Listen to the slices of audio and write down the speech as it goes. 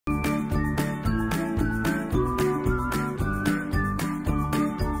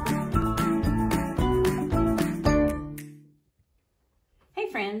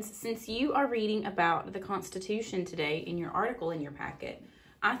friends, since you are reading about the Constitution today in your article in your packet,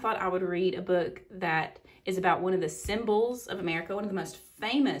 I thought I would read a book that is about one of the symbols of America, one of the most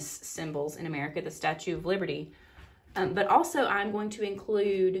famous symbols in America, the Statue of Liberty. But also I'm going to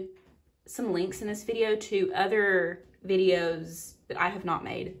include some links in this video to other videos that I have not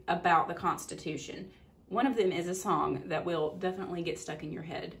made about the Constitution. One of them is a song that will definitely get stuck in your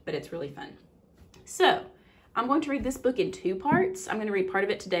head, but it's really fun. So, I'm going to read this book in two parts. I'm going to read part of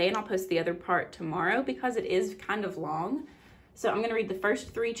it today and I'll post the other part tomorrow because it is kind of long. So I'm going to read the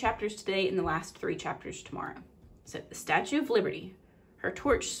first 3 chapters today and the last 3 chapters tomorrow. So the Statue of Liberty. Her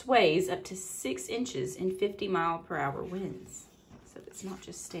torch sways up to 6 inches in 50-mile-per-hour winds. So it's not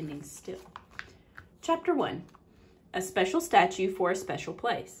just standing still. Chapter 1. A special statue for a special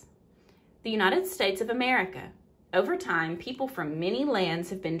place. The United States of America. Over time, people from many lands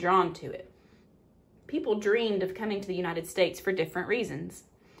have been drawn to it. People dreamed of coming to the United States for different reasons.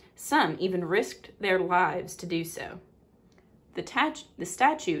 Some even risked their lives to do so. The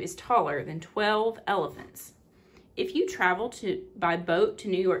statue is taller than 12 elephants. If you travel by boat to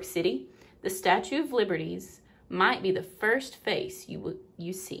New York City, the Statue of Liberty might be the first face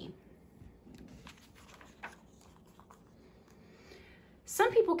you see.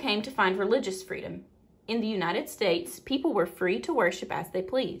 Some people came to find religious freedom. In the United States, people were free to worship as they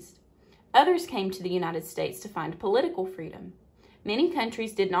pleased. Others came to the United States to find political freedom. Many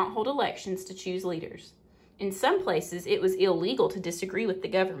countries did not hold elections to choose leaders. In some places, it was illegal to disagree with the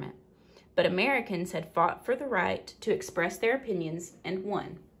government. But Americans had fought for the right to express their opinions and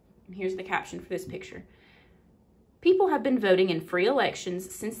won. And here's the caption for this picture. People have been voting in free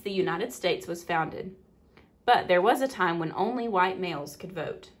elections since the United States was founded. But there was a time when only white males could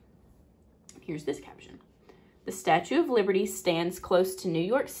vote. Here's this caption. The Statue of Liberty stands close to New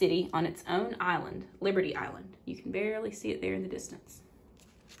York City on its own island, Liberty Island. You can barely see it there in the distance.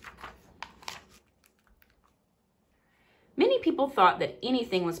 Many people thought that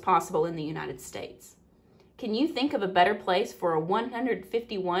anything was possible in the United States. Can you think of a better place for a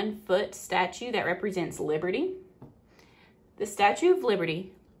 151-foot statue that represents liberty? The Statue of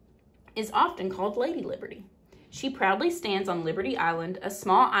Liberty is often called Lady Liberty. She proudly stands on Liberty Island, a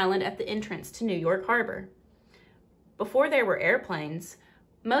small island at the entrance to New York Harbor. Before there were airplanes,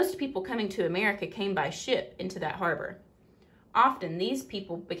 most people coming to America came by ship into that harbor. Often, these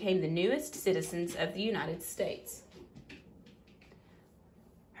people became the newest citizens of the United States.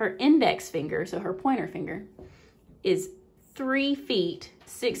 Her index finger, so her pointer finger, is 3 feet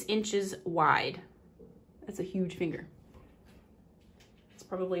 6 inches wide. That's a huge finger. It's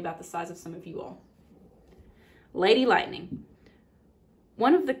probably about the size of some of you all. Lady Lightning.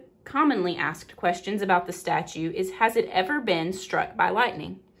 One of the commonly asked questions about the statue is, has it ever been struck by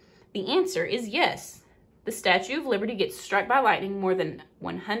lightning? The answer is yes. The Statue of Liberty gets struck by lightning more than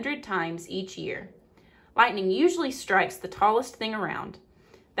 100 times each year. Lightning usually strikes the tallest thing around.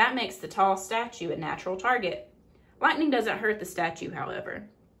 That makes the tall statue a natural target. Lightning doesn't hurt the statue, however.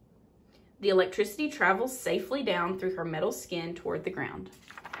 The electricity travels safely down through her metal skin toward the ground.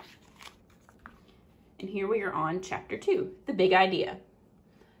 And here we are on Chapter 2, the big idea.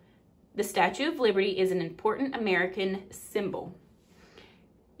 The Statue of Liberty is an important American symbol.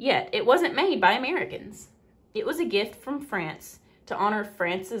 Yet, it wasn't made by Americans. It was a gift from France to honor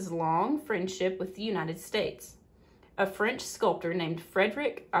France's long friendship with the United States. A French sculptor named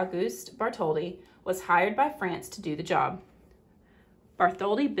Frederic Auguste Bartholdi was hired by France to do the job.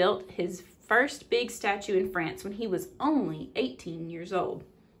 Bartholdi built his first big statue in France when he was only 18 years old.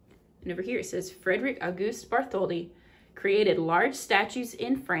 And over here it says Frederic Auguste Bartholdi created large statues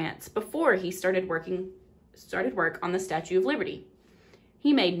in France before he started work on the Statue of Liberty.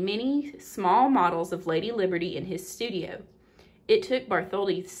 He made many small models of Lady Liberty in his studio. It took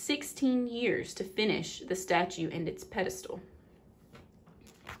Bartholdi 16 years to finish the statue and its pedestal.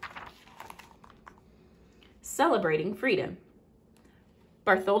 Celebrating freedom.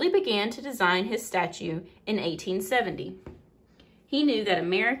 Bartholdi began to design his statue in 1870. He knew that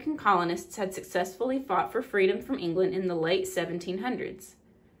American colonists had successfully fought for freedom from England in the late 1700s.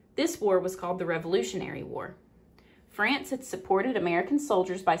 This war was called the Revolutionary War. France had supported American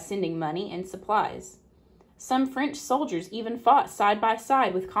soldiers by sending money and supplies. Some French soldiers even fought side by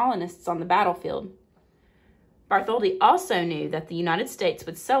side with colonists on the battlefield. Bartholdi also knew that the United States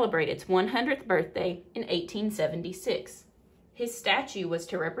would celebrate its 100th birthday in 1876. His statue was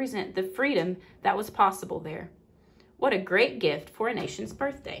to represent the freedom that was possible there. What a great gift for a nation's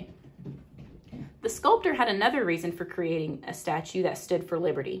birthday. The sculptor had another reason for creating a statue that stood for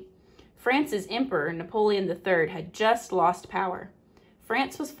liberty. France's Emperor Napoleon III had just lost power.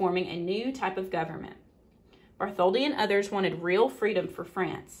 France was forming a new type of government. Bartholdi and others wanted real freedom for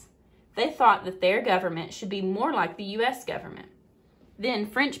France. They thought that their government should be more like the U.S. government. Then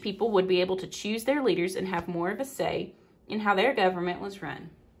French people would be able to choose their leaders and have more of a say in how their government was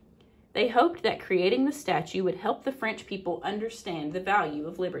run. They hoped that creating the statue would help the French people understand the value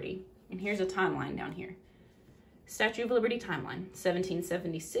of liberty. And here's a timeline down here. Statue of Liberty timeline.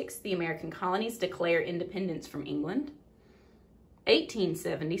 1776, the American colonies declare independence from England.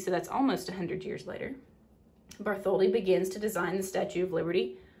 1870, so that's almost 100 years later, Bartholdi begins to design the Statue of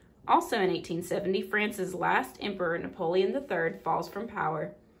Liberty. Also in 1870, France's last emperor, Napoleon III, falls from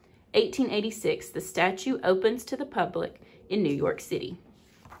power. 1886, the statue opens to the public in New York City.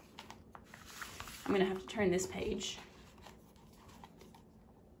 I'm going to have to turn this page.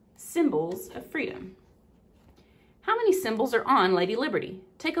 Symbols of freedom. How many symbols are on Lady Liberty?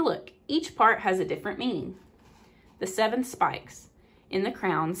 Take a look. Each part has a different meaning. The 7 spikes in the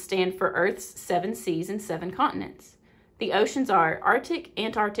crown stand for Earth's 7 seas and 7 continents. The oceans are Arctic,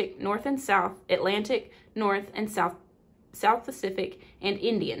 Antarctic, North and South, Atlantic, North and South Pacific, and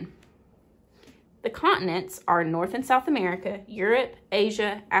Indian. The continents are North and South America, Europe,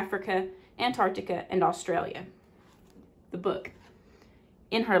 Asia, Africa, Antarctica, and Australia. The book.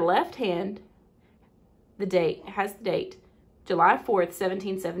 In her left hand, the date July 4th,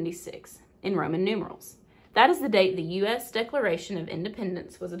 1776, in Roman numerals. That is the date the U.S. Declaration of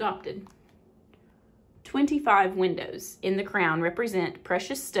Independence was adopted. 25 windows in the crown represent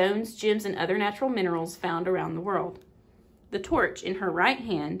precious stones, gems, and other natural minerals found around the world. The torch in her right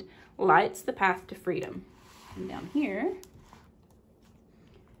hand lights the path to freedom. And down here,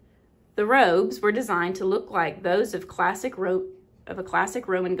 the robes were designed to look like those of a classic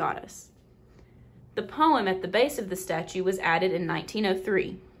Roman goddess. The poem at the base of the statue was added in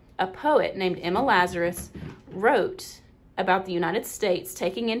 1903. A poet named Emma Lazarus wrote about the United States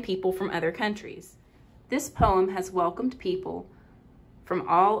taking in people from other countries. This poem has welcomed people from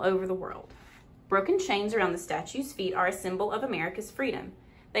all over the world. Broken chains around the statue's feet are a symbol of America's freedom.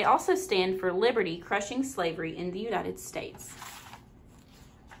 They also stand for liberty, crushing slavery in the United States.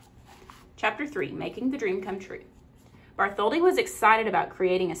 Chapter 3, Making the Dream Come True. Bartholdi was excited about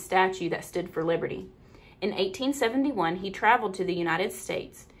creating a statue that stood for liberty. In 1871, he traveled to the United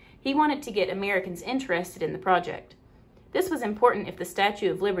States. He wanted to get Americans interested in the project. This was important if the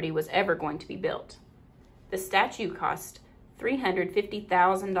Statue of Liberty was ever going to be built. The statue cost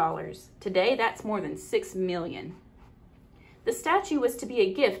 $350,000. Today, that's more than $6 million. The statue was to be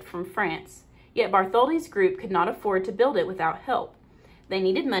a gift from France, yet Bartholdi's group could not afford to build it without help. They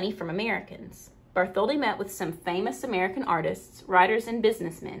needed money from Americans. Bartholdi met with some famous American artists, writers, and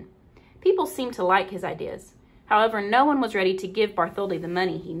businessmen. People seemed to like his ideas. However, no one was ready to give Bartholdi the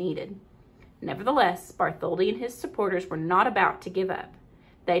money he needed. Nevertheless, Bartholdi and his supporters were not about to give up.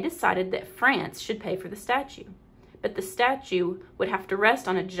 They decided that France should pay for the statue, but the statue would have to rest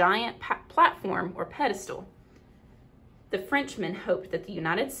on a giant platform or pedestal. The Frenchmen hoped that the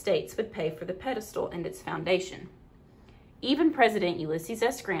United States would pay for the pedestal and its foundation. Even President Ulysses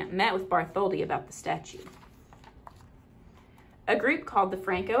S. Grant met with Bartholdi about the statue. A group called the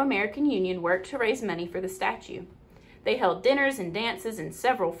Franco-American Union worked to raise money for the statue. They held dinners and dances in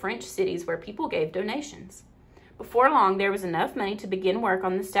several French cities where people gave donations. Before long, there was enough money to begin work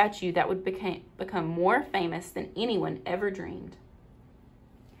on the statue that would become more famous than anyone ever dreamed.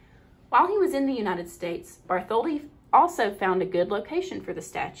 While he was in the United States, Bartholdi also found a good location for the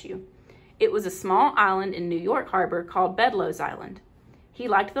statue. It was a small island in New York Harbor called Bedloes Island. He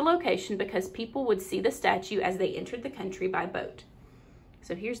liked the location because people would see the statue as they entered the country by boat.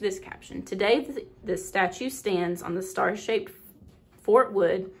 So here's this caption. Today, the statue stands on the star-shaped Fort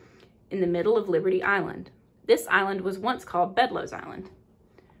Wood in the middle of Liberty Island. This island was once called Bedloes Island.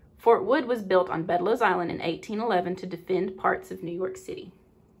 Fort Wood was built on Bedloes Island in 1811 to defend parts of New York City.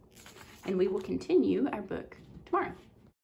 And we will continue our book tomorrow.